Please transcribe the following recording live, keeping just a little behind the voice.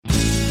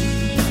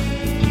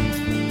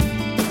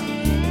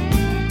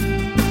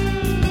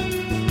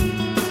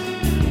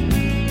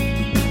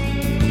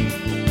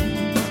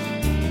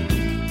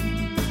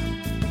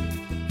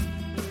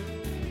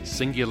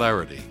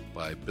Singularity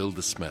by Bill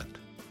DeSmet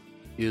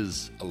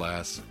is,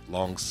 alas,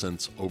 long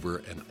since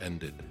over and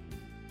ended.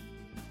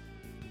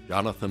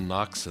 Jonathan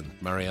Knox and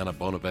Mariana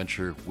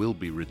Bonaventure will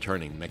be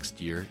returning next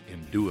year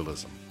in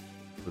Dualism,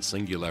 the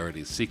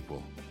Singularity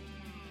sequel.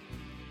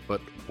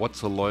 But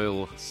what's a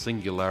loyal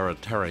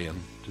singularitarian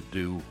to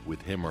do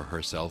with him or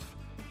herself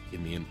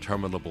in the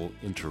interminable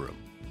interim?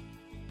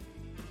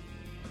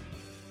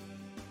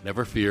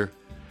 Never fear,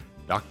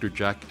 Dr.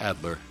 Jack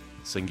Adler,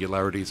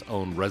 Singularity's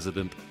own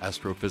resident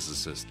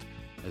astrophysicist,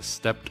 has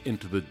stepped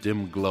into the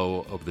dim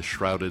glow of the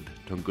shrouded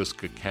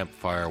Tunguska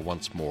campfire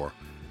once more,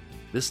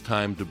 this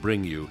time to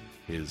bring you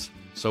his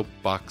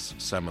Soapbox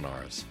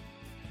seminars.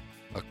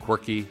 A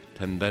quirky,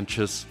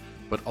 tendentious,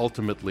 but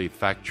ultimately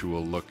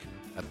factual look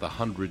at the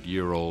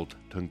 100-year-old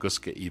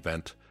Tunguska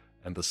event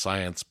and the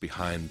science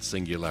behind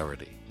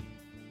singularity.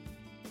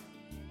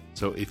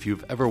 So if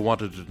you've ever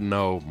wanted to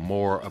know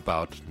more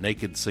about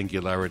naked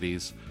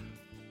singularities,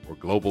 or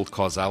global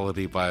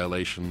causality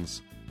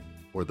violations,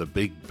 or the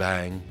Big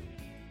Bang,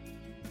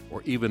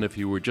 or even if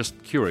you were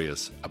just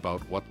curious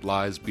about what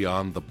lies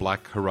beyond the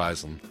black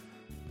horizon,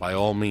 by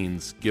all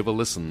means give a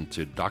listen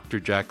to Dr.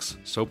 Jack's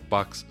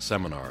Soapbox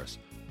seminars,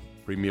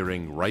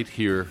 premiering right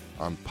here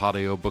on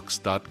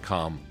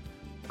podiobooks.com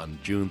on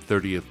June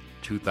 30th,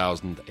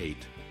 2008,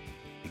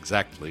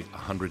 exactly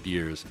 100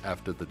 years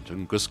after the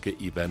Tunguska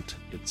event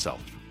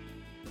itself.